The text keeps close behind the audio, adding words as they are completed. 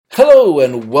Hello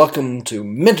and welcome to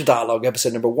Minter Dialogue,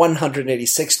 episode number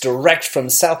 186, direct from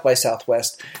South by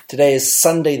Southwest. Today is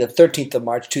Sunday, the 13th of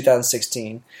March,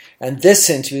 2016, and this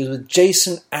interview is with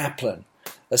Jason Aplin,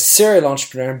 a serial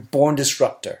entrepreneur and born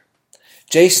disruptor.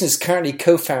 Jason is currently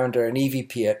co-founder and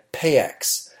EVP at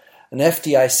PayX, an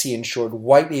FDIC-insured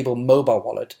white-label mobile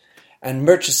wallet and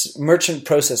merchant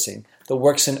processing that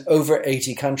works in over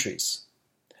 80 countries.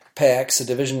 PayX, a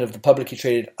division of the publicly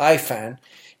traded iFan,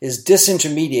 is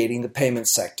disintermediating the payments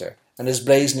sector and has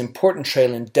blazed an important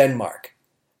trail in Denmark,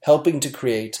 helping to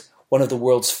create one of the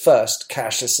world's first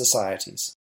cashless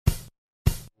societies.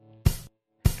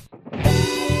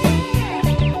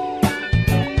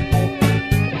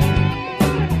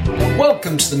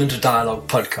 Welcome to the Minter Dialogue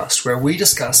podcast, where we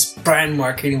discuss brand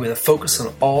marketing with a focus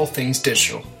on all things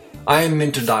digital. I am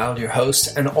Minter Dial, your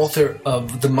host and author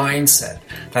of The Mindset.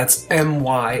 That's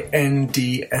MYNDSET.com,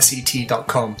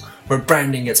 where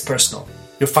branding gets personal.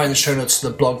 You'll find the show notes to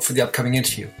the blog for the upcoming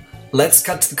interview. Let's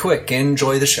cut to the quick.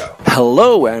 Enjoy the show.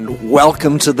 Hello and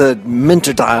welcome to the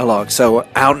Minter Dialogue. So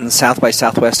out in South by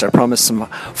Southwest, I promise some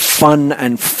fun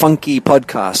and funky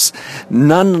podcasts.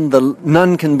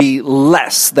 None can be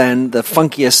less than the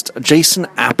funkiest Jason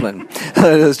Aplin.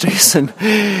 Jason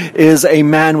is a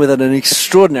man with an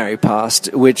extraordinary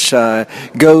past, which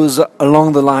goes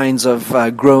along the lines of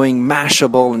growing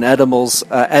Mashable and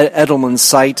Edelman's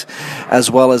site,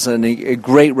 as well as a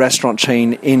great restaurant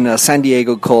chain in San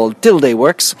Diego called Day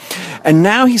Works, and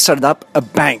now he started up a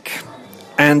bank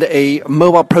and a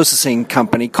mobile processing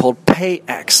company called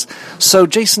PayX. So,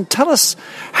 Jason, tell us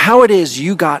how it is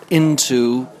you got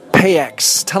into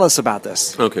PayX. Tell us about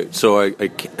this. Okay, so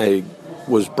I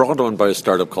was brought on by a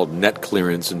startup called Net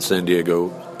Clearance in San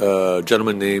Diego. A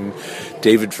gentleman named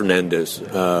David Fernandez,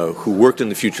 who worked in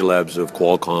the future labs of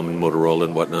Qualcomm and Motorola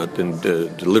and whatnot, and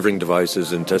delivering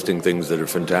devices and testing things that are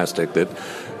fantastic, that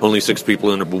only 6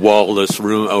 people in a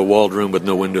walled room with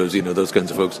no windows, those kinds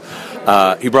of folks.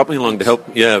 He brought me along to help,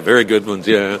 very good ones,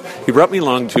 He brought me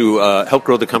along to help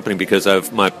grow the company because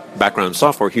of my background in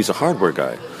software. He's a hardware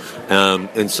guy.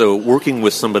 And so working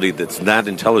with somebody that's that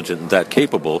intelligent and that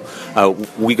capable,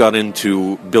 we got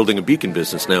into building a beacon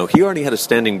business. Now, he already had a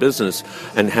standing business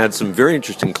and had some very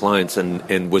interesting clients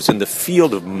and was in the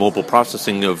field of mobile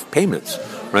processing of payments,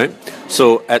 right?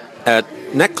 So at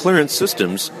Net Clearance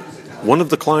Systems, one of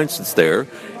the clients that's there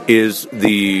is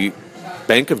the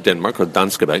Bank of Denmark, or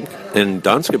Danske Bank, and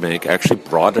Danske Bank actually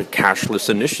brought a cashless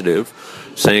initiative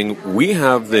saying, we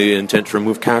have the intent to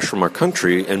remove cash from our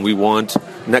country, and we want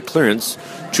Net Clearance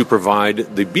to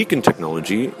provide the beacon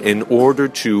technology in order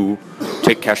to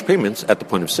take cash payments at the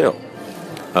point of sale.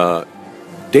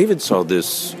 David saw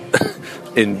this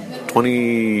in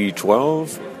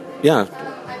 2012.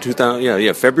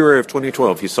 February of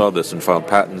 2012, he saw this and filed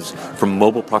patents for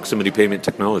mobile proximity payment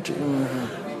technology.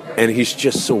 Mm-hmm. And he's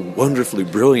just so wonderfully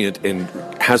brilliant and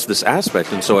has this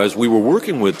aspect. And so as we were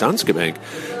working with Danske Bank,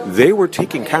 they were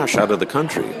taking cash out of the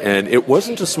country. And it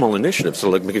wasn't a small initiative. So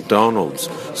like McDonald's,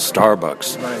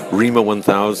 Starbucks, Rima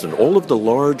 1000, all of the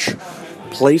large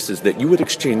places that you would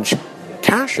exchange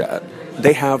cash at,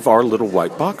 they have our little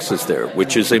white boxes there,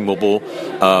 which is a mobile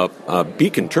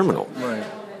beacon terminal. Right.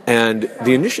 And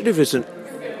the initiative isn't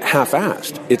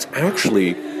half-assed. It's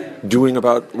actually doing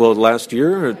last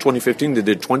year, 2015, they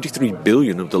did 23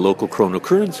 billion of the local chrono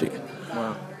currency.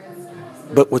 Wow.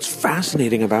 But what's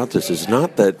fascinating about this is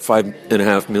not that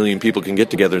 5.5 million people can get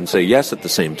together and say yes at the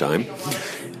same time.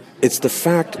 It's the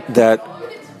fact that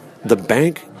the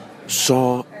bank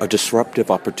saw a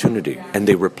disruptive opportunity and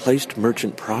they replaced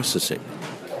merchant processing.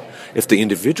 If the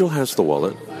individual has the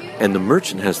wallet and the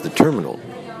merchant has the terminal,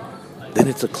 then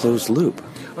it's a closed loop.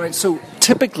 All right, so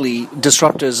typically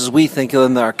disruptors, as we think of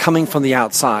them, are coming from the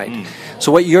outside.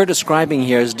 So what you're describing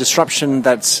here is disruption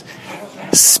that's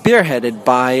spearheaded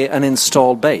by an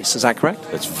installed base. Is that correct?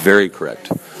 That's very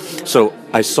correct. So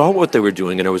I saw what they were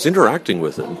doing, and I was interacting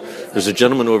with them. There's a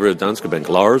gentleman over at Danske Bank,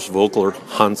 Lars Volker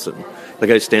Hansen. The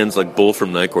guy stands like Bull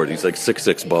from Nyquist. He's like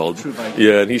 6'6", bald.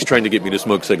 Yeah, and he's trying to get me to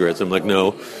smoke cigarettes. I'm like,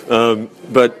 no.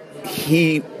 But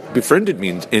he befriended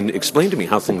me and explained to me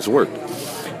how things worked.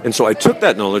 And so I took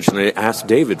that knowledge and I asked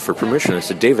David for permission. I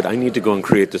said, David, I need to go and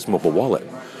create this mobile wallet.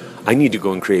 I need to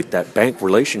go and create that bank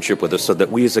relationship with us so that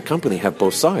we as a company have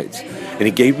both sides. And he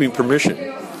gave me permission.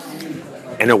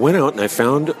 And I went out and I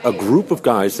found a group of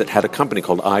guys that had a company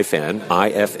called iFan,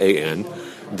 I-F-A-N,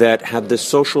 that had this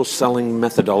social selling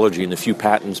methodology and a few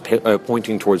patents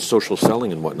pointing towards social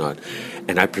selling and whatnot.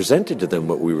 And I presented to them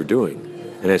what we were doing.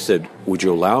 And I said, would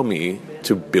you allow me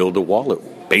to build a wallet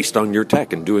based on your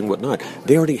tech and doing whatnot?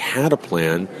 They already had a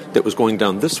plan that was going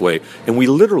down this way. And we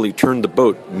literally turned the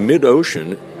boat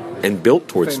mid-ocean and built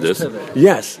towards Famous this. pivot.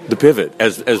 Yes, the pivot,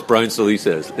 as Brian Salee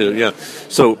says. Yeah.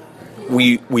 So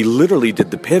we literally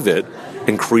did the pivot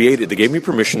and created. They gave me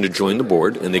permission to join the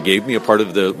board, and they gave me a part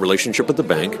of the relationship with the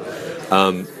bank.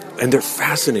 And they're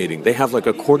fascinating. They have like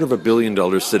 $250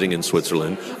 million sitting in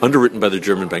Switzerland, underwritten by the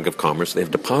German Bank of Commerce. They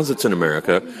have deposits in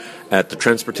America at the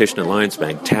Transportation Alliance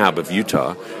Bank, TAB of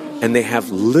Utah. And they have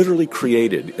literally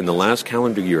created, in the last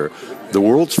calendar year, the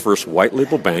world's first white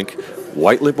label bank,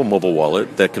 white label mobile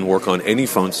wallet that can work on any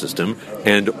phone system,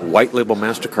 and white label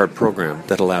MasterCard program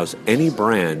that allows any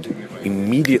brand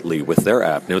immediately with their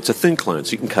app. Now, it's a thin client,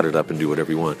 so you can cut it up and do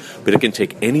whatever you want, but it can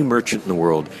take any merchant in the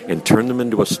world and turn them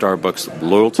into a Starbucks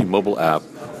loyalty mobile app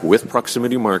with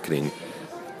proximity marketing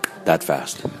that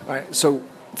fast. All right, so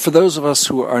for those of us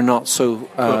who are not so...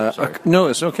 no,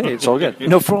 it's okay. It's all good.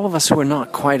 No, for all of us who are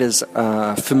not quite as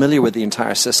familiar with the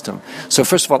entire system. So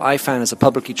first of all, iFan is a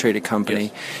publicly traded company,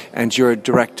 yes. And you're a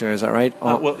director, is that right?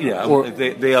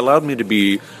 They allowed me to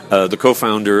be the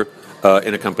co-founder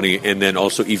in a company, and then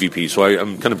also EVP. So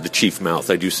I'm kind of the chief mouth.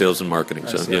 I do sales and marketing.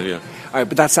 So yeah. All right,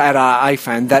 but that's at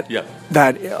iFan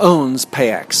that owns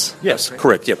PayX. Yes,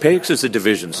 correct. Yeah, PayX is a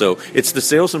division. So it's the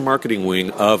sales and marketing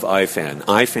wing of iFan.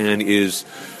 iFan is,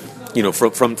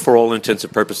 for all intents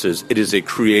and purposes, it is a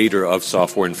creator of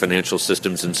software and financial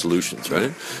systems and solutions,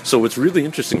 right? So what's really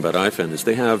interesting about iFan is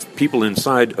they have people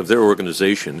inside of their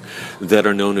organization that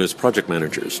are known as project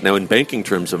managers. Now, in banking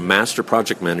terms, a master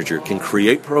project manager can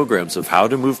create programs of how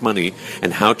to move money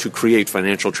and how to create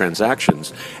financial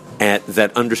transactions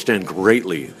that understand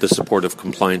greatly the support of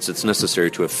compliance that's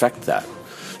necessary to effect that.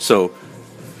 So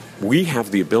we have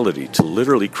the ability to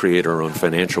literally create our own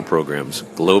financial programs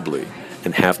globally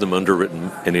and have them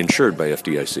underwritten and insured by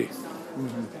FDIC.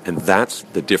 Mm-hmm. And that's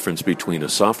the difference between a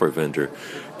software vendor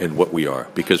and what we are.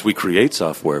 Because we create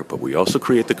software, but we also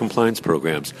create the compliance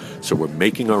programs, so we're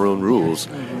making our own rules.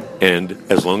 Mm-hmm. And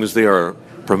as long as they are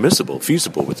permissible,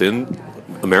 feasible within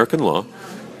American law,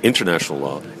 international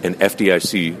law, and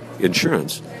FDIC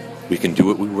insurance, we can do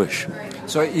what we wish.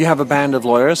 So you have a band of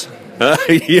lawyers?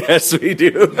 Yes, we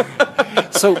do.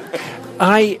 So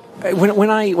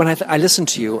when I listen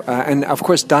to you, and of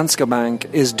course Danske Bank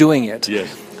is doing it.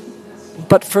 Yes.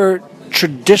 But for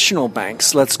traditional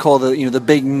banks, let's call the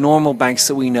big normal banks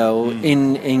that we know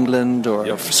in England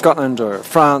or Scotland or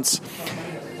France,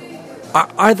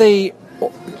 are they?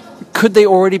 Could they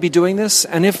already be doing this?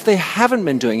 And if they haven't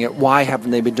been doing it, why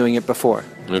haven't they been doing it before?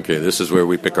 Okay, this is where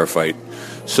we pick our fight.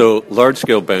 So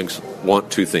large-scale banks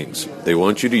want two things. They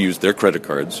want you to use their credit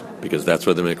cards, because that's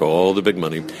where they make all the big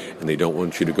money, and they don't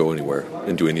want you to go anywhere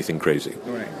and do anything crazy.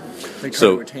 Right. They try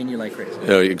to retain you like crazy.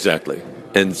 Exactly.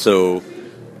 And so,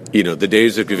 the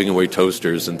days of giving away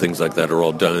toasters and things like that are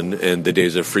all done, and the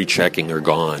days of free checking are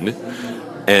gone. Mm-hmm.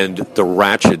 And the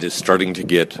ratchet is starting to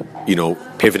get,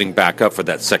 pivoting back up for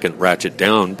that second ratchet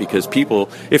down, because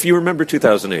people, if you remember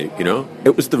 2008,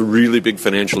 it was the really big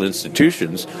financial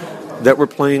institutions that were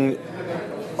playing,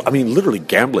 literally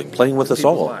gambling, playing with us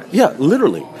all. Yeah,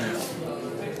 literally.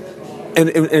 And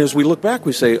as we look back,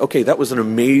 we say, okay, that was an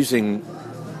amazing,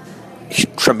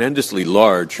 tremendously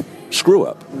large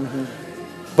screw-up. Mm-hmm.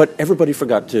 But everybody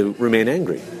forgot to remain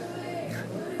angry.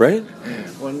 Right?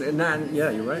 Well,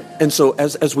 you're right. And so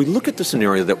as we look at the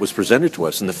scenario that was presented to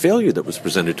us and the failure that was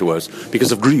presented to us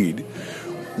because of greed,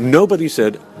 nobody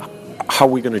said, how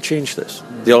are we going to change this?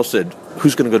 They all said,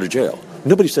 who's going to go to jail?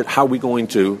 Nobody said, how are we going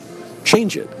to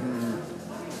change it?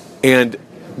 And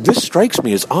this strikes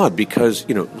me as odd because,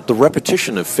 the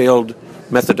repetition of failed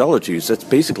methodologies, that's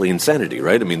basically insanity,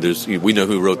 right? We know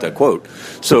who wrote that quote.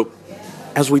 So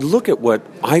as we look at what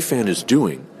iFan is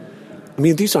doing,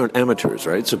 these aren't amateurs,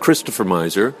 right? So Christopher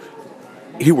Miser,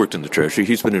 he worked in the Treasury,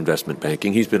 he's been in investment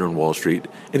banking, he's been on Wall Street,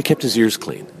 and he kept his ears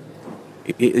clean.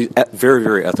 Very,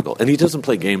 very ethical. And he doesn't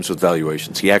play games with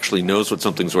valuations. He actually knows what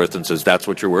something's worth and says, that's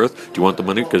what you're worth? Do you want the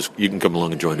money? Because you can come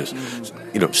along and join us.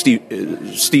 Steve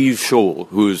Scholl,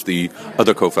 who is the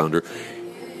other co-founder,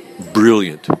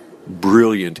 brilliant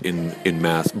in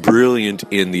math, brilliant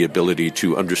in the ability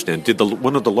to understand. Did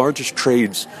one of the largest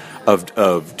trades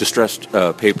of distressed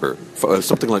paper,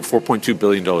 something like $4.2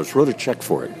 billion, wrote a check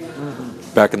for it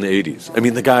back in the 80s.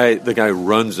 The guy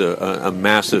runs a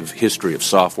massive history of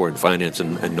software and finance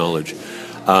and knowledge.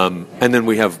 And then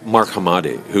we have Mark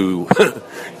Hamadi, who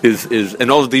is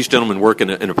and all of these gentlemen work in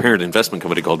a parent investment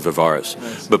company called Vivaris.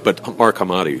 Nice. But Mark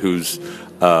Hamadi, who's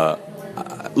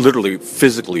literally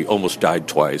physically almost died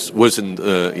twice, was in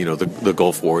the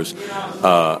Gulf Wars.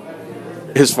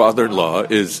 His father-in-law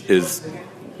is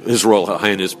His Royal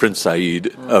Highness Prince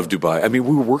Saeed of Dubai. We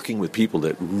were working with people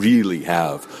that really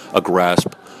have a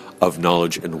grasp of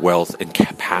knowledge and wealth and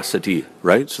capacity,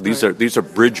 right? So these are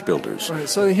bridge builders. Right.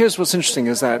 So here's what's interesting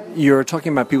is that you're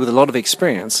talking about people with a lot of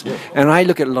experience, and I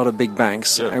look at a lot of big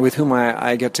banks with whom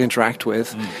I get to interact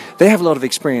with. They have a lot of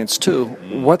experience too.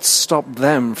 What's stopped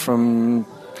them from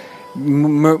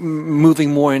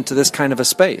moving more into this kind of a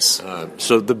space?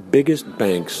 So the biggest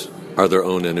banks are their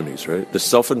own enemies, right? The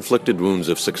self-inflicted wounds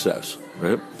of success,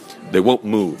 right? They won't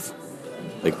move.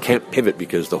 They can't pivot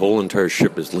because the whole entire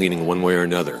ship is leaning one way or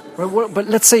another. Well, but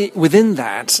let's say within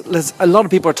that, a lot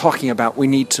of people are talking about we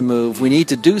need to move, we need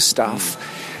to do stuff.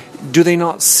 Do they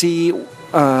not see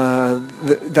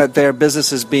that their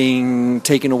business is being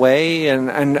taken away,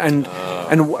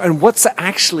 and what's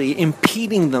actually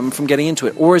impeding them from getting into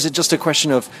it? Or is it just a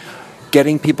question of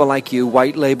getting people like you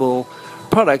white label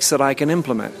products that I can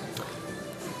implement?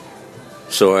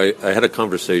 So I had a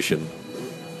conversation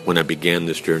when I began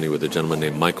this journey with a gentleman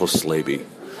named Michael Slaby,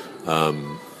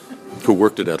 who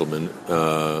worked at Aplin,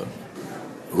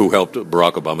 who helped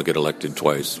Barack Obama get elected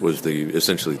twice, was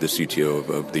essentially the CTO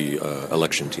of the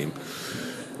election team.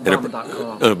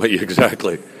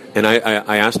 Exactly. And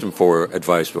I asked him for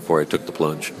advice before I took the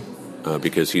plunge,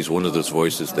 because he's one of those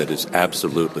voices that is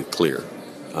absolutely clear.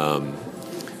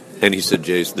 And he said,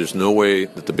 Jace, there's no way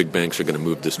that the big banks are going to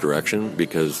move this direction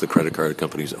because the credit card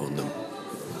companies own them.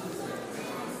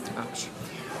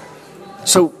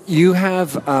 So you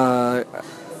have, tell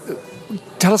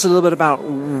us a little bit about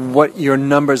what your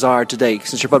numbers are today.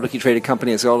 Since you're a publicly traded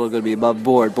company, it's all going to be above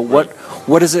board. But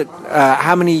what is it,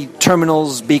 how many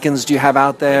terminals, beacons do you have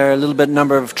out there? A little bit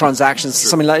number of transactions,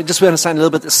 something like, just to understand a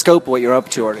little bit the scope of what you're up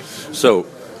to already. So,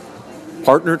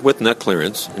 partnered with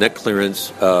NetClearance.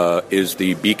 NetClearance is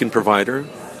the beacon provider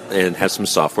and has some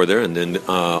software there. And then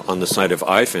on the side of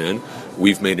iFan,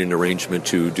 we've made an arrangement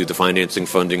to do the financing,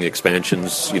 funding,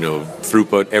 expansions,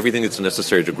 throughput, everything that's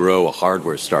necessary to grow a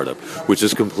hardware startup, which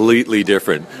is completely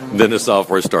different than a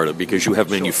software startup because you have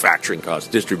manufacturing costs,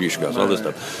 distribution costs, all this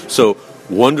stuff. So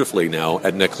wonderfully now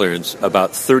at NetClearance,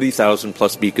 about 30,000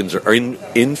 plus beacons are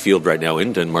in field right now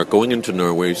in Denmark, going into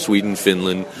Norway, Sweden,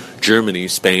 Finland, Germany,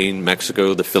 Spain,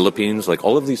 Mexico, the Philippines, like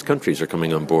all of these countries are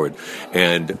coming on board.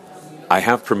 And I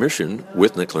have permission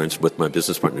with NetClearance, with my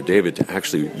business partner David, to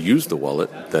actually use the wallet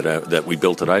that we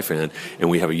built at iFan, and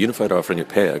we have a unified offering at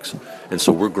PayX, and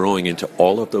so we're growing into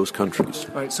all of those countries.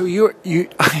 All right. So you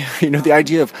the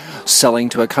idea of selling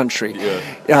to a country.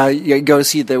 You go to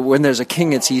see that when there's a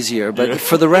king, it's easier. But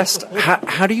for the rest,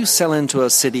 how do you sell into a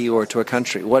city or to a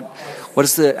country? What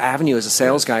is the avenue as a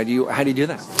sales guy? How do you do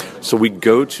that? So we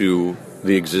go to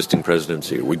the existing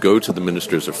presidency. We go to the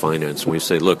ministers of finance, and we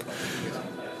say, look,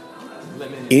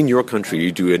 in your country,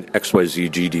 you do an XYZ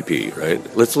GDP, right?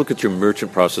 Let's look at your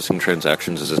merchant processing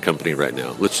transactions as a company right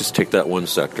now. Let's just take that one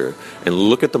sector and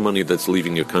look at the money that's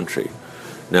leaving your country.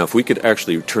 Now, if we could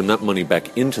actually turn that money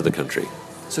back into the country.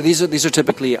 So these are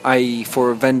typically, i.e.,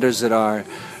 for vendors that are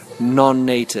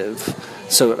non-native.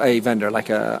 So a vendor like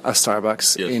a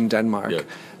Starbucks in Denmark.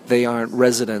 They aren't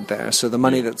resident there, so the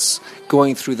money that's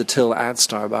going through the till at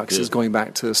Starbucks is going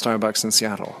back to Starbucks in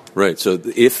Seattle. Right. So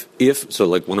if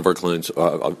like one of our clients,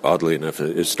 oddly enough,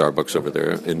 is Starbucks over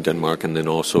there in Denmark, and then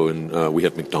also we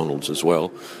have McDonald's as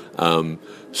well.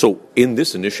 So in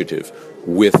this initiative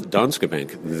with Danske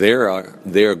Bank, they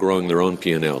are growing their own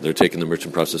P&L. They're taking the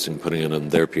merchant processing, putting it on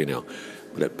their P&L.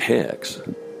 But at PayX,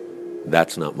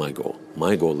 that's not my goal.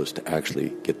 My goal is to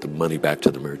actually get the money back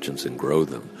to the merchants and grow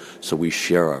them. So we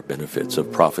share our benefits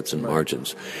of profits and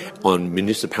margins. On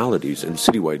municipalities and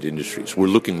citywide industries, we're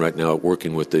looking right now at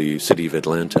working with the city of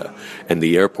Atlanta and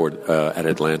the airport at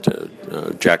Atlanta,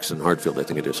 Jackson Hartfield, I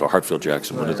think it is, or Hartfield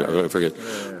Jackson, I forget.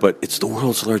 But it's the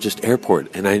world's largest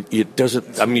airport, and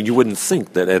you wouldn't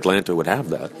think that Atlanta would have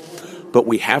that. But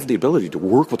we have the ability to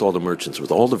work with all the merchants,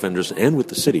 with all the vendors, and with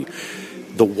the city.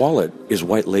 The wallet is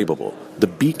white labelable. The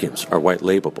beacons are white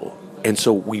labelable. And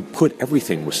so we put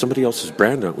everything with somebody else's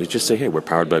brand on it. We just say, hey, we're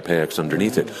powered by PayX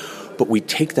underneath it. But we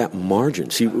take that margin.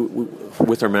 See,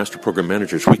 with our master program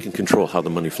managers, we can control how the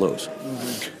money flows.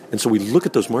 And so we look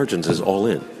at those margins as all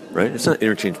in, right? It's not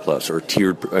interchange plus or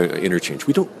tiered interchange.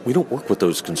 We don't work with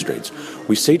those constraints.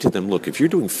 We say to them, look, if you're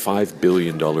doing $5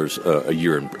 billion a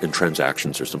year in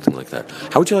transactions or something like that,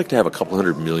 how would you like to have a couple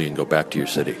 $100 million go back to your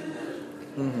city?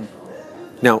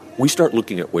 Now, we start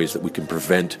looking at ways that we can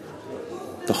prevent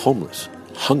the homeless,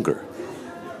 hunger,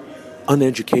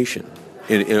 uneducation,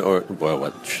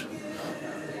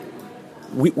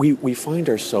 we find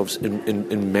ourselves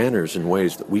in manners and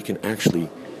ways that we can actually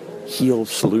heal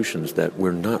solutions that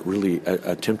we're not really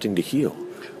attempting to heal.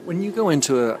 When you go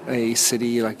into a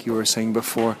city, like you were saying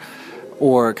before,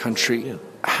 or a country,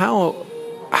 how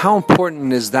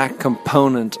important is that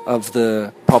component of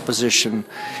the proposition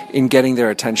in getting their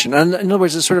attention. And in other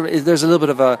words, there's a little bit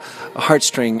of a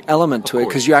heartstring element to it,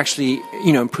 because you're actually,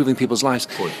 improving people's lives.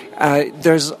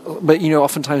 But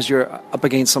oftentimes you're up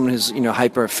against someone who's,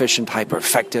 hyper efficient, hyper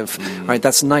effective, right?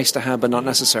 That's nice to have, but not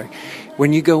necessary.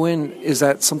 When you go in, is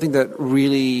that something that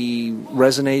really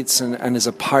resonates and is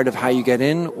a part of how you get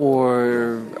in,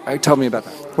 or tell me about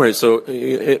that? Right. So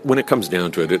when it comes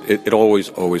down to it, it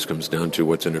always comes down to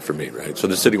what's in it for me, right? So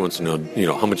the city wants to know,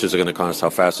 how much is it going to cost, how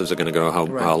fast is it going to go,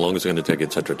 how long is it going to take,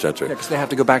 et cetera, et cetera. Yeah, because they have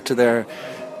to go back to their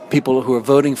people who are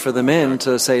voting for them in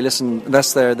to say, listen,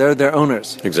 they're their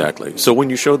owners. Exactly. So when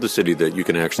you show the city that you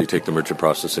can actually take the merchant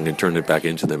processing and turn it back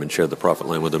into them and share the profit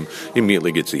line with them,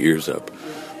 immediately gets the ears up.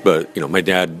 But, my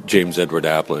dad, James Edward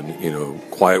Aplin,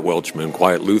 quiet Welshman,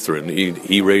 quiet Lutheran,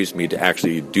 he raised me to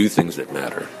actually do things that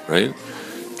matter, right?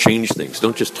 Change things.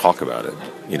 Don't just talk about it.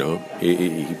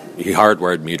 He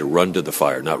hardwired me to run to the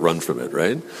fire, not run from it,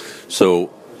 right?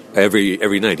 So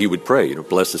every night he would pray,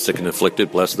 bless the sick and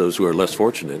afflicted, bless those who are less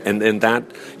fortunate. And that,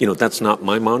 that's not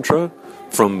my mantra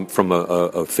from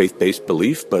a faith-based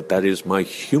belief, but that is my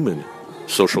human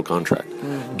social contract.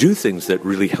 Do things that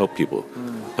really help people.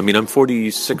 I mean, I'm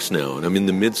 46 now, and I'm in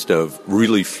the midst of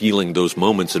really feeling those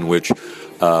moments in which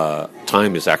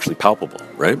time is actually palpable,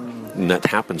 right? And that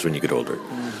happens when you get older.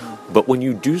 But when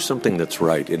you do something that's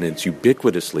right, and it's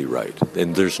ubiquitously right,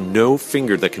 and there's no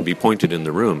finger that can be pointed in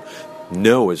the room,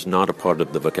 no is not a part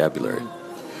of the vocabulary.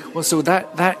 Well, so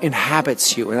that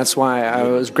inhabits you, and that's why I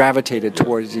was gravitated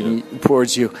towards you.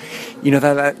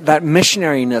 That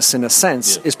missionariness, in a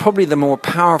sense, is probably the more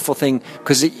powerful thing,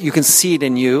 because you can see it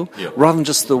in you, rather than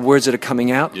just the words that are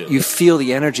coming out. You feel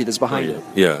the energy that's behind it.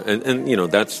 Yeah, and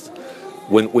that's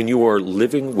when you are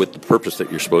living with the purpose that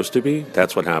you're supposed to be.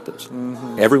 That's what happens.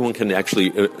 Everyone can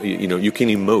actually, you can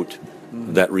emote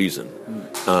that reason.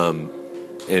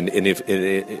 And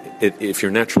if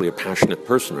you're naturally a passionate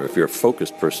person, or if you're a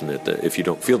focused person, if you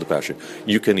don't feel the passion,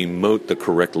 you can emote the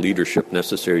correct leadership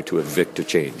necessary to evict a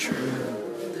change.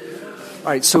 All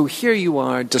right, so here you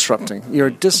are disrupting. You're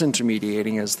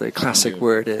disintermediating, as the classic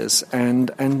word is.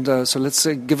 And so let's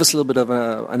give us a little bit of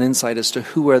an insight as to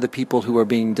who are the people who are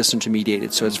being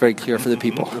disintermediated, so it's very clear for the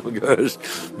people. Oh, gosh.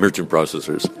 Merchant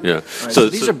processors, yeah. Right, so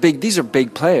these are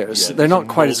big players. They're not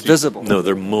quite as visible. No,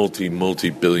 they're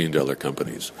multi-billion-dollar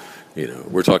companies.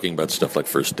 We're talking about stuff like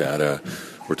First Data.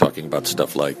 We're talking about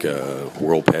stuff like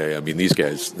WorldPay. I mean, these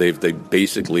guys, they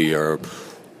basically are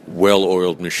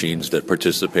well-oiled machines that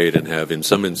participate and have, in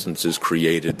some instances,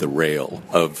 created the rail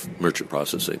of merchant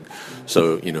processing.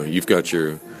 So, you've got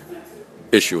your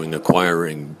issuing,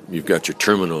 acquiring, you've got your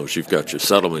terminals, you've got your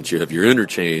settlements, you have your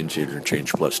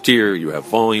interchange plus tier, you have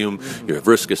volume, you have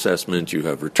risk assessment, you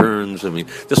have returns. I mean,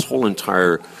 this whole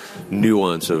entire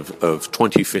nuance of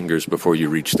 20 fingers before you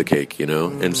reach the cake,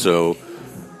 And so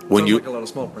when like a lot of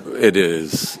small print.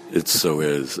 It so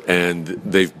is. And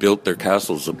they've built their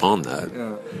castles upon that.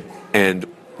 Yeah. And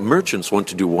merchants want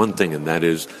to do one thing, and that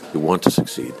is they want to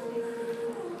succeed.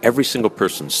 Every single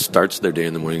person starts their day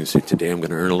in the morning and say, today I'm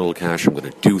going to earn a little cash, I'm going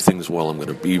to do things well, I'm going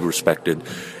to be respected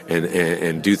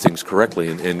and do things correctly.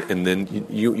 And then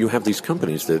you have these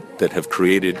companies that have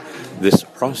created this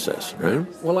process, right?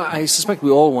 Well, I suspect we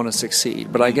all want to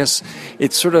succeed, but I guess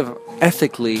it's sort of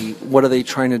ethically, what are they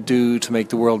trying to do to make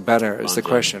the world better is the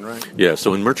question, right? Yeah,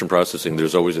 so in merchant processing,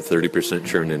 there's always a 30%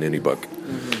 churn in any book.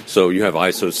 So you have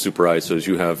ISOs, super ISOs,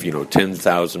 you have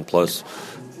 10,000 plus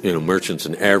merchants,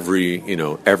 and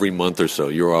every month or so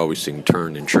you're always seeing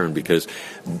turn and churn, because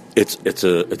it's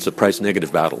a price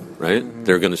negative battle, right?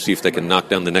 They're going to see if they can knock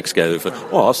down the next guy.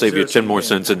 I'll save you 10 more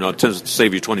cents, and I'll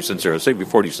save you 20 cents there, I'll save you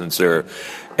 40 cents there.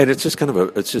 And it's just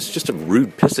it's just a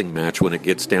rude pissing match when it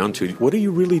gets down to, what are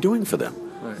you really doing for them?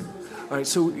 Right. All right,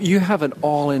 so you have an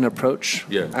all-in approach,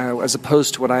 as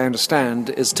opposed to what I understand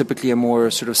is typically a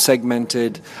more sort of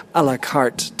segmented, a la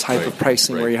carte type of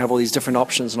pricing, where you have all these different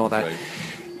options and all that. Right.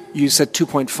 You said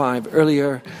 2.5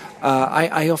 earlier.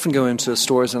 I often go into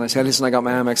stores and I say, listen, I got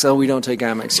my Amex. Oh, we don't take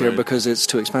Amex here because it's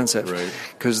too expensive.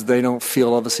 Because they don't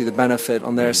feel, obviously, the benefit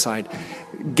on their side.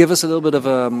 Give us a little bit of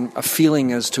a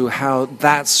feeling as to how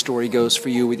that story goes for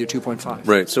you with your 2.5.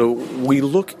 Right. So we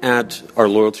look at our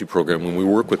loyalty program when we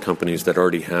work with companies that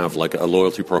already have like a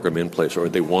loyalty program in place, or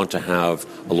they want to have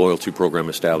a loyalty program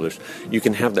established. You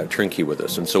can have that turnkey with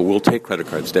us. And so we'll take credit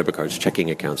cards, debit cards,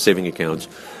 checking accounts, saving accounts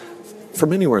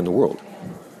from anywhere in the world.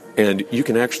 And you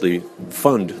can actually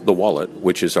fund the wallet,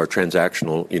 which is our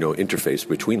transactional, interface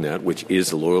between that, which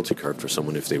is a loyalty card for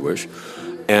someone if they wish.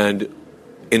 And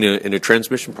in a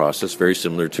transmission process very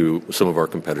similar to some of our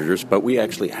competitors, but we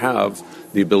actually have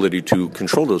the ability to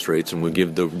control those rates, and we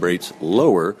give the rates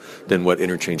lower than what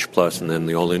Interchange Plus and then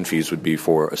the all-in fees would be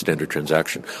for a standard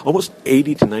transaction. Almost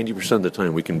 80 to 90% of the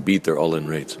time, we can beat their all-in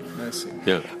rates. I see.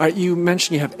 Yeah. You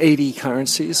mentioned you have 80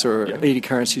 currencies or 80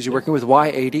 currencies you're working with. Why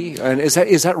 80? And is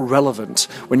that relevant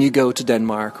when you go to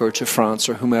Denmark or to France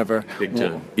or whomever? Big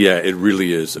time. Yeah, it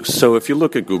really is. So if you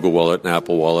look at Google Wallet and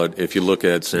Apple Wallet, if you look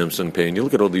at Samsung Pay, and you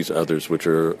look at all these others, which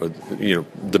are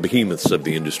the behemoths of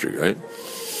the industry, right?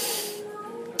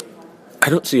 I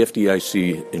don't see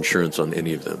FDIC insurance on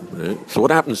any of them. Right? So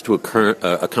what happens to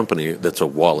a company that's a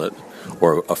wallet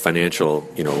or a financial,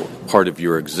 part of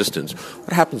your existence?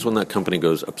 What happens when that company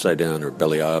goes upside down or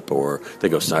belly up, or they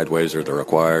go sideways, or they're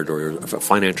acquired, or if a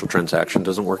financial transaction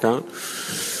doesn't work out?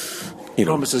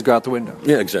 Promises go out the window.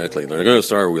 Yeah, exactly. They're like, "Oh,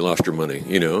 sorry, we lost your money."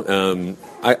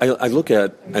 I look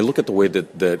at the way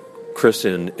that Chris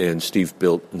and Steve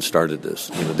built and started this.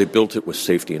 They built it with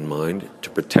safety in mind to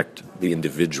protect the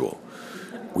individual.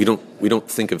 We don't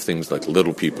think of things like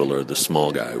little people or the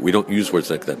small guy. We don't use words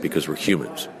like that because we're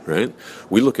humans, right?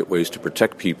 We look at ways to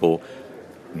protect people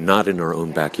not in our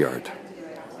own backyard.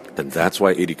 And that's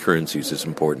why 80 currencies is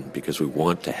important, because we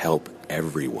want to help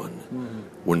everyone. Mm-hmm.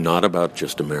 We're not about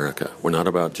just America. We're not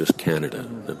about just Canada.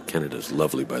 Mm-hmm. Canada's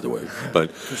lovely, by the way.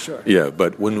 But for sure. Yeah,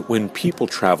 but when people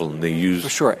travel and they use... For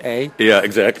sure, Yeah,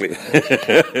 exactly.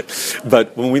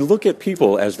 But when we look at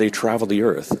people as they travel the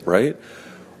earth, right?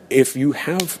 If you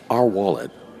have our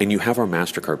wallet and you have our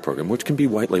MasterCard program, which can be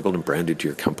white labeled and branded to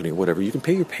your company or whatever, you can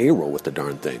pay your payroll with the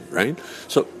darn thing, right?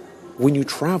 So when you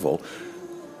travel,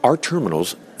 our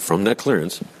terminals from Net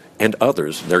Clearance and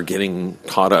others, they're getting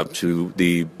caught up to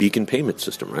the beacon payment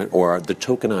system, right? Or the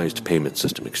tokenized payment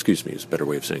system, is a better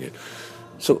way of saying it.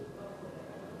 So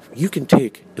you can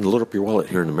take and load up your wallet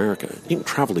here in America. You can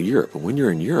travel to Europe, and when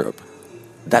you're in Europe,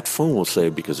 that phone will say,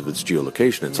 because of its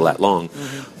geolocation, it's that long,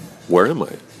 where am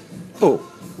I? Oh,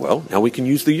 well, now we can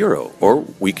use the euro, or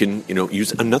we can,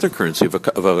 use another currency of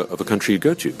a country you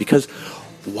go to. Because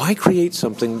why create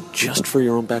something just for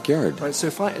your own backyard? Right. So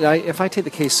if I take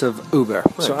the case of Uber,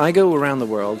 right. So I go around the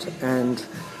world and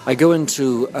I go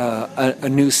into a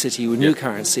new city with new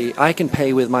currency. I can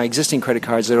pay with my existing credit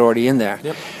cards that are already in there.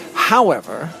 Yep.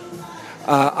 However,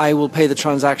 I will pay the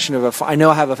transaction I know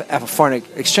I have a foreign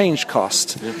exchange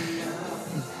cost. Yep.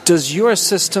 Does your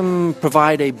system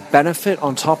provide a benefit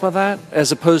on top of that,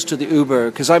 as opposed to the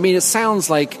Uber? Because, it sounds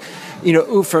like,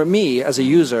 for me as a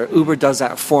user, Uber does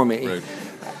that for me. Right.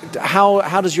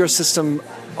 How does your system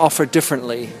offer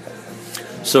differently?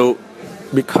 So,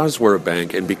 because we're a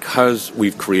bank and because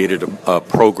we've created a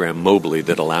program mobily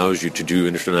that allows you to do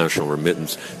international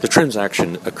remittance, the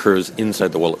transaction occurs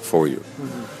inside the wallet for you.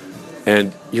 Mm-hmm.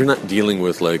 And you're not dealing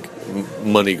with like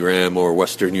MoneyGram or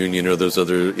Western Union or those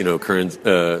other, current,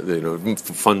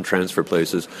 fund transfer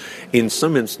places. In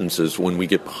some instances, when we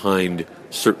get behind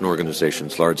certain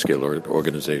organizations, large-scale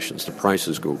organizations, the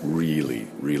prices go really,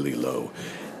 really low.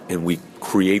 And we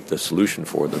create the solution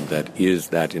for them that is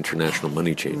that international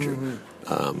money changer.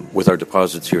 Mm-hmm. With our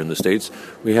deposits here in the States,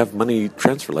 we have money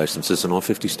transfer licenses in all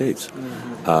 50 states.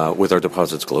 Mm-hmm. With our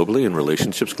deposits globally and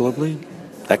relationships globally,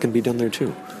 that can be done there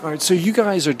too. All right, so you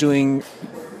guys are doing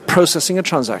processing of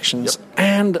transactions,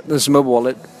 and there's a mobile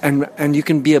wallet, and you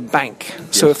can be a bank.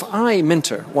 Yes. So if I,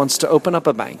 Minter, wants to open up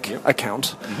a bank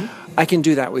account, I can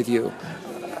do that with you.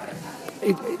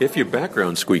 If your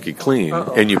background's squeaky clean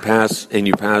and you pass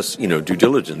due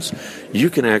diligence, you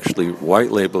can actually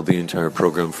white label the entire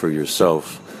program for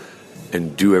yourself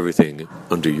and do everything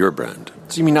under your brand.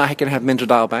 So you mean I can have Minter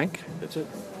Dial Bank? That's it.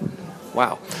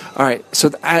 Wow. All right.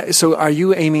 So are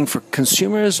you aiming for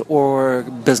consumers or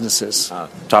businesses?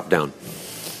 Top down.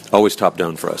 Always top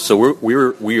down for us. So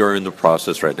we are in the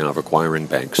process right now of acquiring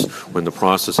banks. We're in the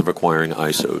process of acquiring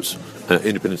ISOs,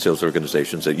 independent sales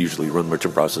organizations that usually run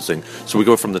merchant processing. So we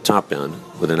go from the top down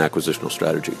with an acquisitional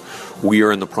strategy. We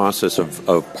are in the process of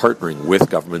partnering with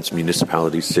governments,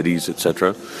 municipalities, cities,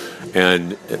 etc.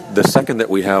 And the second that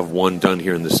we have one done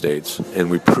here in the States, and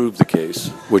we prove the case,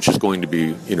 which is going to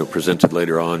be presented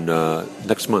later on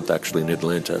next month, actually in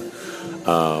Atlanta.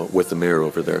 With the mayor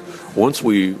over there. Once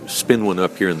we spin one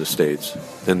up here in the States,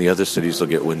 then the other cities will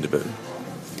get wind of it.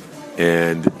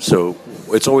 And so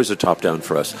it's always a top-down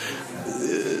for us.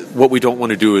 What we don't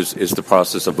want to do is the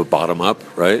process of a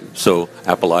bottom-up, right? So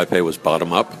Apple iPay was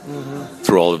bottom-up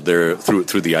through all of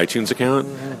through the iTunes account.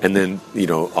 And then,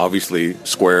 obviously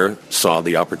Square saw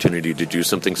the opportunity to do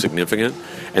something significant,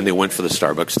 and they went for the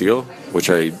Starbucks deal, which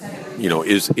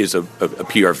is a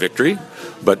PR victory,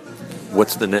 but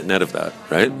what's the net of that,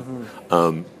 right?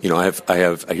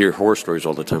 I hear horror stories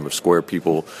all the time of Square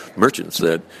people, merchants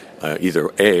that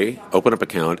either A, open up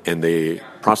account and they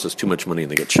process too much money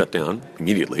and they get shut down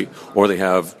immediately, or they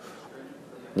have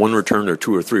one return or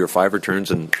two or three or five returns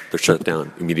and they're shut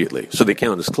down immediately. So the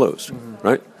account is closed,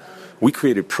 right? We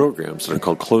created programs that are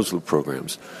called closed-loop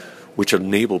programs, which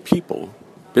enable people,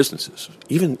 businesses,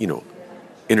 even,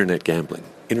 internet gambling,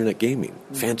 internet gaming,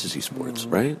 fantasy sports,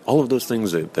 right? All of those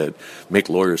things that make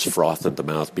lawyers froth at the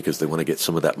mouth because they want to get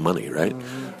some of that money, right?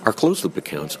 Our closed-loop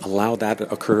accounts allow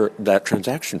that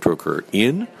transaction to occur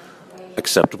in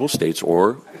acceptable states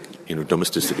or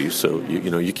domesticity. So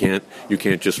you can't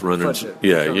just run and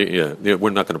we're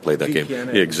not going to play that game. Yeah,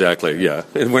 exactly. Yeah,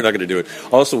 and we're not going to do it.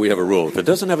 Also, we have a rule: if it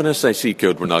doesn't have an SIC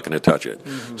code, we're not going to touch it.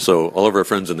 So all of our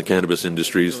friends in the cannabis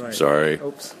industries, sorry,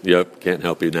 can't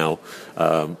help you now.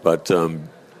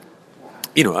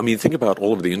 Think about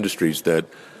all of the industries that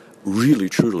really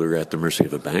truly are at the mercy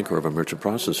of a bank or of a merchant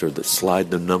processor that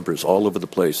slide the numbers all over the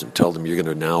place and tell them you're going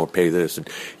to now pay this. And,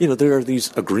 there are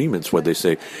these agreements where they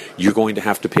say you're going to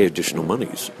have to pay additional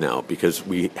monies now because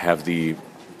we have the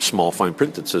small fine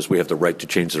print that says we have the right to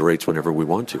change the rates whenever we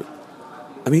want to.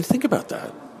 I mean, think about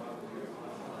that.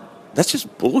 That's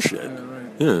just bullshit.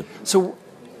 Yeah. So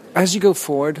as you go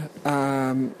forward,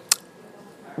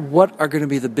 what are going to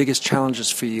be the biggest challenges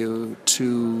for you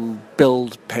to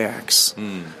build PayX?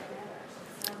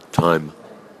 Time.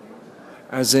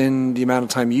 As in the amount of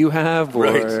time you have,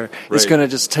 or it's going to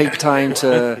just take time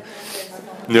to...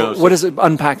 No. What does it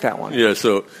unpack that one? Yeah,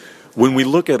 so when we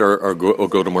look at our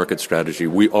go-to-market strategy,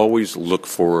 we always look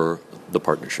for the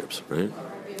partnerships, right?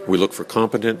 We look for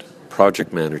competent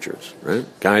project managers, right?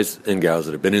 Guys and gals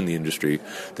that have been in the industry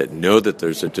that know that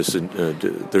there's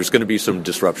going to be some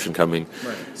disruption coming.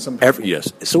 Right.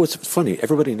 Yes. So it's funny.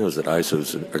 Everybody knows that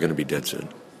ISOs are going to be dead soon.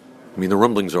 I mean, the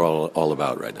rumblings are all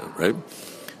about right now, right?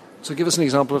 So give us an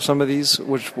example of some of these.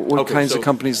 What kinds of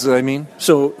companies do I mean?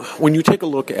 So when you take a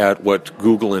look at what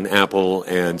Google and Apple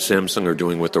and Samsung are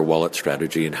doing with their wallet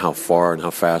strategy and how far and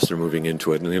how fast they're moving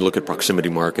into it, and they look at proximity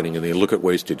marketing and they look at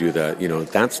ways to do that,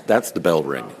 that's the bell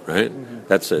ring, right?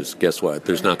 That says, guess what?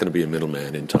 There's not going to be a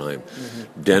middleman in time.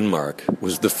 Denmark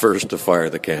was the first to fire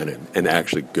the cannon and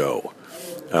actually go.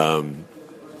 And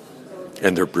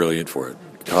they're brilliant for it.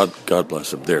 God bless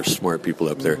them. They're smart people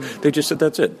up there. They just said,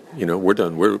 that's it. We're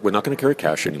done. We're not going to carry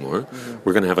cash anymore.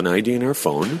 We're going to have an ID in our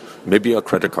phone, maybe a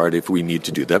credit card if we need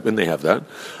to do that, and they have that.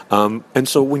 And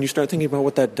so when you start thinking about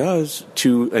what that does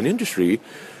to an industry,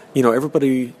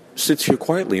 everybody sits here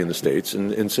quietly in the States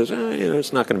and says,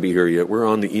 it's not going to be here yet. We're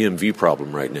on the EMV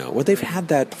problem right now. Well, they've had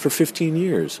that for 15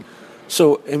 years.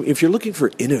 So if you're looking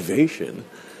for innovation,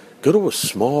 go to a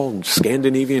small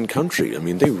Scandinavian country. I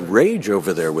mean, they rage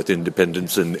over there with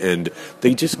independence, and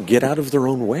they just get out of their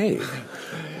own way.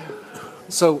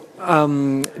 So,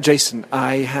 Jason,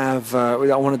 I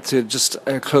wanted to just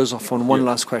close off on one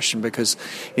last question, because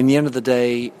in the end of the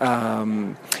day,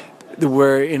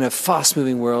 we're in a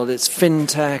fast-moving world. It's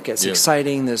fintech. It's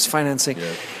exciting. There's financing.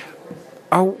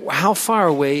 How far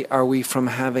away are we from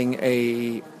having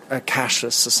a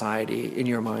cashless society in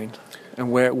your mind? And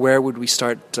where would we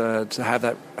start to have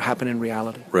that happen in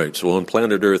reality? Right. So on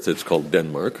planet Earth, it's called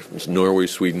Denmark. It's Norway,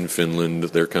 Sweden, Finland.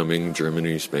 They're coming.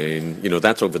 Germany, Spain.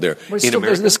 That's over there.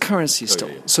 There's currency still.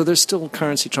 Yeah. So there's still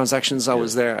currency transactions. I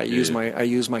was there. I use my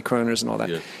kroners and all that.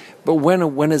 Yeah. But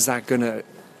when is that going to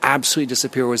absolutely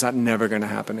disappear, or is that never going to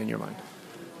happen in your mind?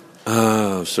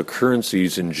 So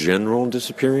currencies in general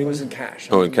disappearing? It was in cash.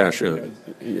 In cash.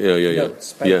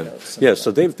 Yeah.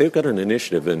 So they've got an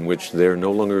initiative in which they're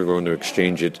no longer going to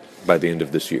exchange it by the end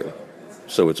of this year.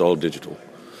 So it's all digital.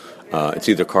 It's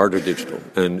either card or digital.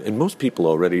 And most people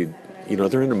already,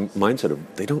 they're in a mindset of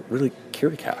they don't really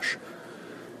carry cash.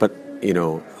 But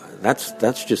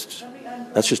that's just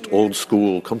old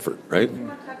school comfort, right?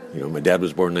 My dad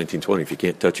was born in 1920. If you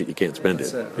can't touch it, you can't spend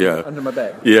it. Yeah. Under my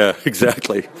bed. Yeah,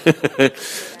 exactly.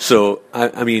 So,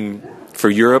 I mean, for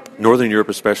Europe, Northern Europe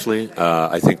especially,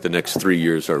 I think the next 3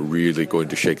 years are really going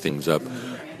to shake things up.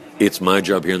 It's my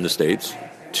job here in the States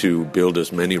to build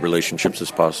as many relationships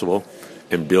as possible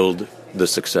and build the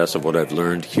success of what I've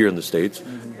learned here in the States,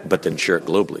 but then share it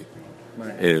globally.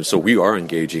 Right. And so we are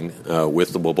engaging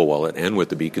with the mobile wallet and with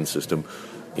the beacon system,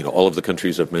 all of the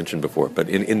countries I've mentioned before. But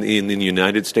in the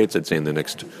United States, I'd say in the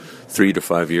next 3 to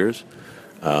 5 years,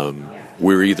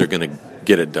 we're either going to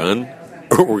get it done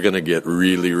or we're going to get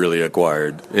really, really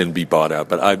acquired and be bought out.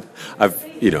 But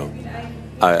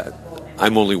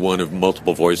I'm only one of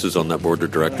multiple voices on that board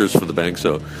of directors for the bank.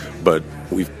 But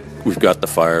we've got the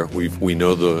fire. We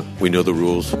know the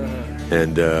rules,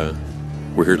 and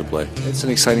we're here to play. It's an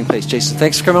exciting place. Jason,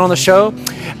 thanks for coming on the show,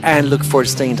 and look forward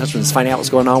to staying in touch with us, finding out what's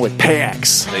going on with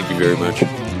PayX. Thank you very much.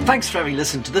 Thanks for having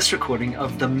listened to this recording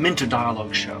of the Minter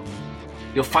Dialogue Show.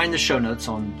 You'll find the show notes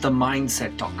on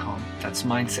themindset.com. That's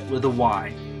mindset with a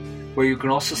Y, where you can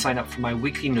also sign up for my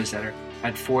weekly newsletter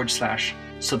at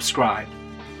 /subscribe.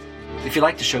 If you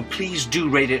like the show, please do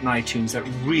rate it in iTunes. That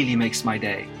really makes my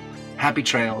day. Happy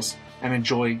trails, and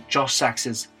enjoy Josh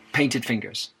Sachs's Painted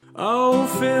Fingers. Oh,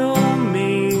 fill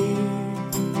me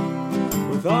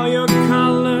with all your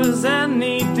colors,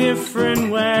 any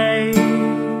different way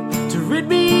to rid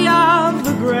me of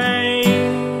the gray,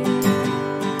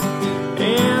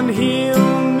 and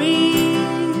heal me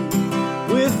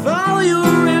with all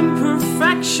your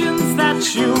imperfections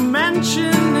that you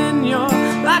mention in your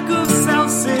lack of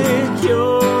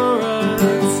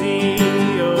self-security.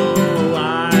 Oh,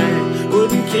 I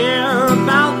wouldn't care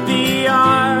about the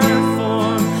art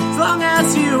form as long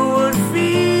as you would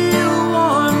feel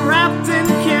warm, wrapped in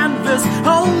canvas.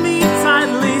 Hold me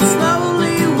tightly,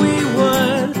 slowly we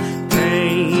would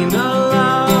paint a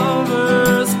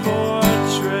lover's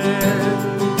portrait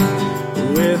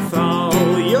with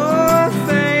all your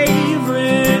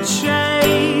favorite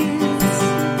shades,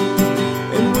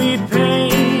 and we'd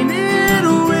paint it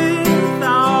with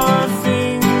our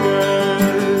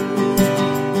fingers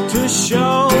to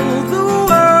show the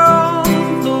world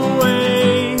the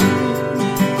way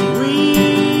we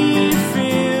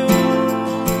feel.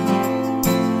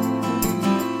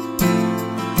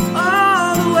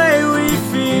 Oh, the way we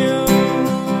feel.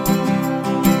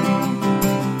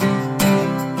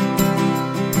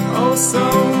 Oh, so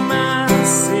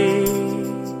messy.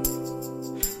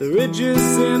 The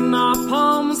ridges in our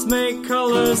palms make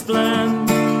colors blend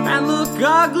and look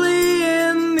ugly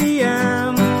in the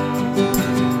end,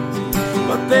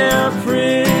 but they're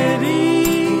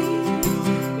pretty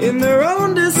in their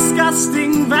own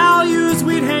disgusting values.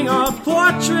 We'd hang our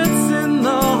portraits in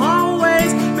the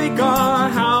hallways, make our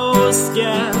house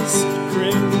guest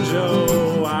cringe.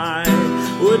 Oh, I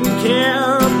wouldn't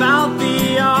care about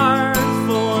the art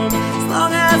form as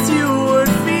long as you would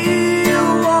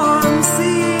feel warm,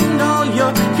 seeing all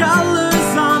your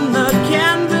colors on the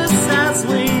canvas as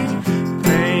we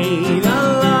paint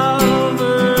a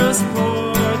lover's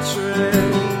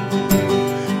portrait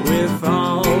with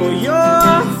all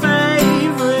your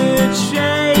favorite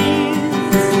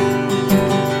shades,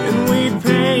 and we'd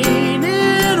paint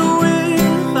it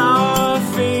with our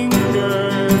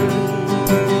fingers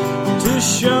to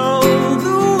show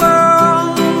the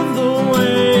world the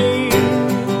way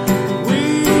we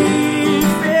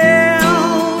feel.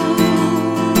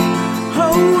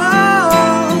 Oh,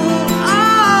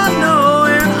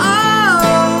 knowing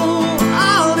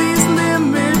all these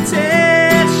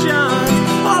limitations,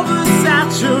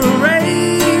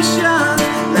 oversaturation.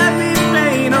 Let me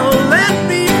paint, oh, let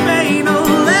me paint, oh,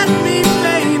 let me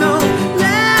paint, oh,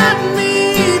 let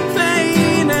me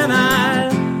paint, and I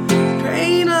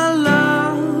paint a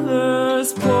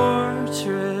lover's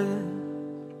portrait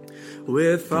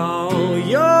with all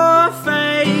your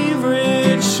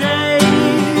favorite shades,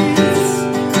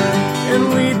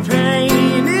 and we'd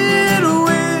paint it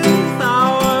with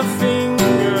our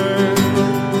fingers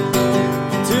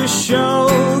to show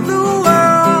the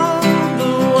world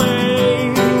the way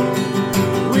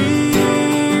we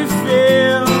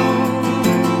feel.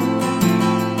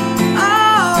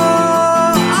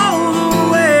 Oh, the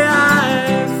way I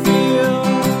feel.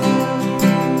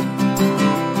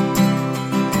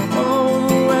 Oh,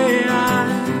 the way I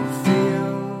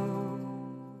feel.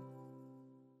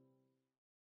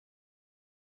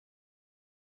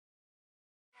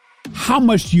 How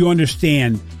much do you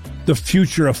understand the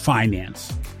future of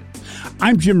finance?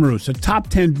 I'm Jim Roos, a top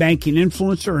 10 banking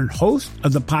influencer and host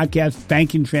of the podcast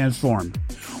Banking Transformed,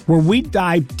 where we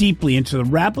dive deeply into the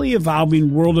rapidly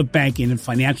evolving world of banking and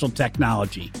financial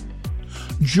technology.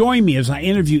 Join me as I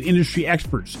interview industry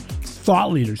experts,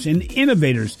 thought leaders, and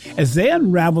innovators as they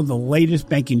unravel the latest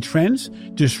banking trends,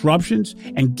 disruptions,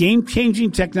 and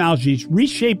game-changing technologies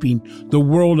reshaping the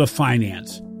world of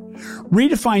finance.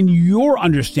 Redefine your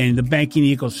understanding of the banking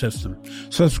ecosystem.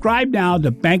 Subscribe now to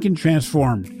Banking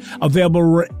Transformed,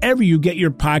 available wherever you get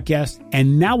your podcast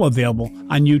and now available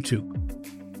on YouTube.